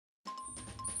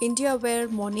IndiaWare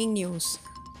Morning News.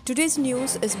 Today's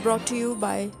news is brought to you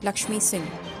by Lakshmi Singh.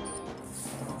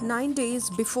 9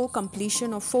 days before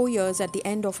completion of 4 years at the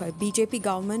end of a BJP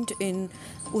government in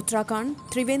Uttarakhand,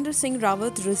 Trivendra Singh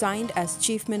Rawat resigned as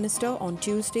Chief Minister on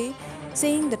Tuesday,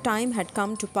 saying the time had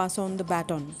come to pass on the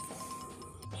baton.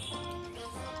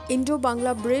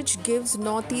 Indo-Bangla Bridge gives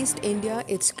Northeast India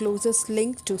its closest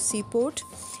link to seaport.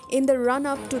 In the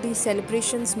run-up to the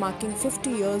celebrations marking 50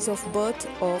 years of birth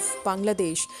of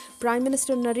Bangladesh, Prime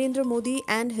Minister Narendra Modi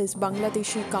and his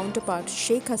Bangladeshi counterpart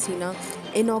Sheikh Hasina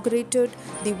inaugurated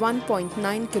the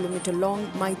 1.9-kilometer-long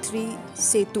Maitri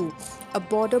Setu, a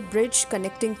border bridge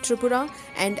connecting Tripura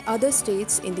and other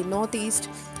states in the northeast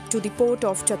to the port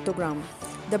of Chattogram.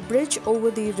 The bridge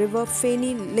over the river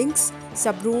Feni links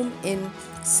Sabroom in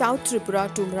South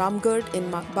Tripura to Ramgarh in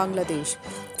Bangladesh,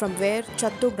 from where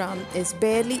Chattogram is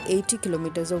barely 80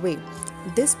 kilometers away.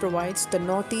 This provides the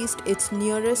Northeast its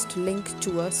nearest link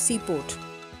to a seaport.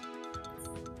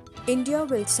 India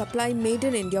will supply Made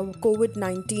in India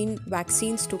COVID-19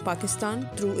 vaccines to Pakistan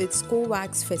through its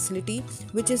COVAX facility,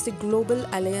 which is the global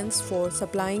alliance for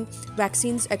supplying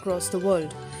vaccines across the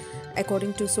world.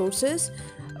 According to sources,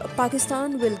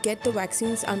 Pakistan will get the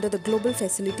vaccines under the global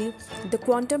facility. The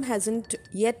quantum hasn't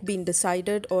yet been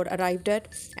decided or arrived at,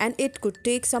 and it could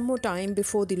take some more time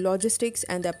before the logistics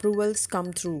and the approvals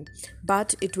come through.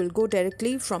 But it will go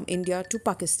directly from India to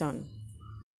Pakistan.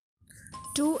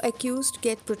 Two accused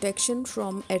get protection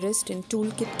from arrest in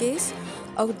toolkit case.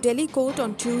 A Delhi court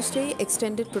on Tuesday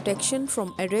extended protection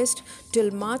from arrest till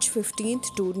March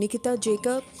 15th to Nikita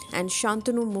Jacob and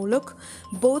Shantanu Muluk,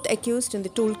 both accused in the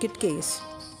toolkit case.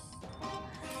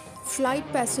 Flight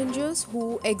passengers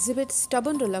who exhibit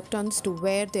stubborn reluctance to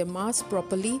wear their mask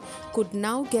properly could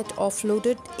now get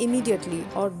offloaded immediately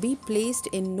or be placed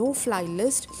in no-fly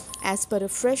list as per a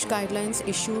fresh guidelines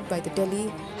issued by the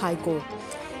Delhi High Court.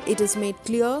 It is made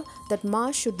clear that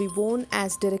masks should be worn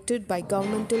as directed by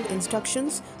governmental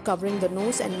instructions covering the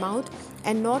nose and mouth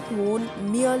and not worn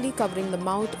merely covering the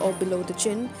mouth or below the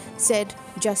chin, said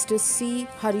Justice C.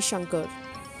 Harishankar.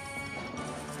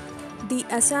 The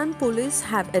Assam police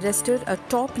have arrested a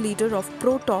top leader of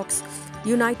Pro-Talks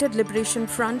United Liberation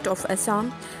Front of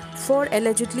Assam for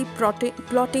allegedly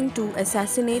plotting to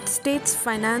assassinate state's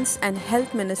finance and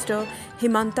health minister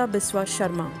Himanta Biswa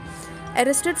Sharma.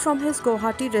 Arrested from his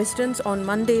Guwahati residence on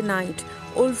Monday night,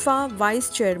 ULFA Vice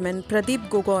Chairman Pradeep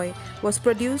Gogoi was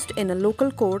produced in a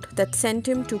local court that sent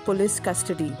him to police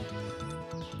custody.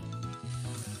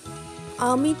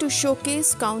 Army to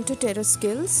showcase counter-terror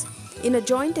skills. In a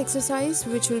joint exercise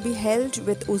which will be held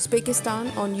with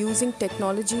Uzbekistan on using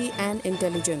technology and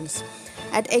intelligence.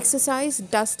 At exercise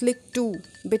Dustlik 2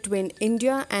 between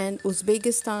India and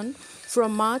Uzbekistan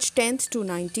from March 10th to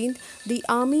 19th, the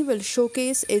Army will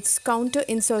showcase its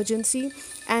counter-insurgency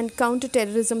and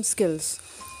counter-terrorism skills.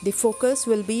 The focus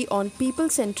will be on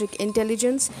people-centric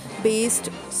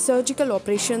intelligence-based surgical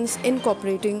operations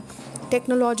incorporating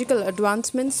technological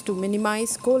advancements to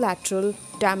minimize collateral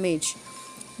damage.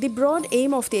 The broad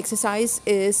aim of the exercise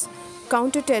is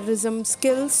counter-terrorism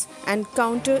skills and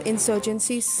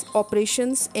counter-insurgency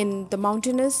operations in the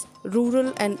mountainous,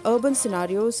 rural and urban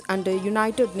scenarios under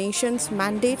United Nations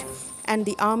mandate, and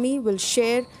the Army will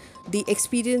share the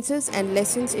experiences and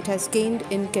lessons it has gained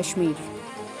in Kashmir.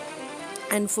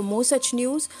 And for more such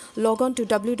news, log on to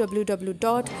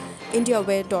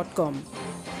www.indiaware.com.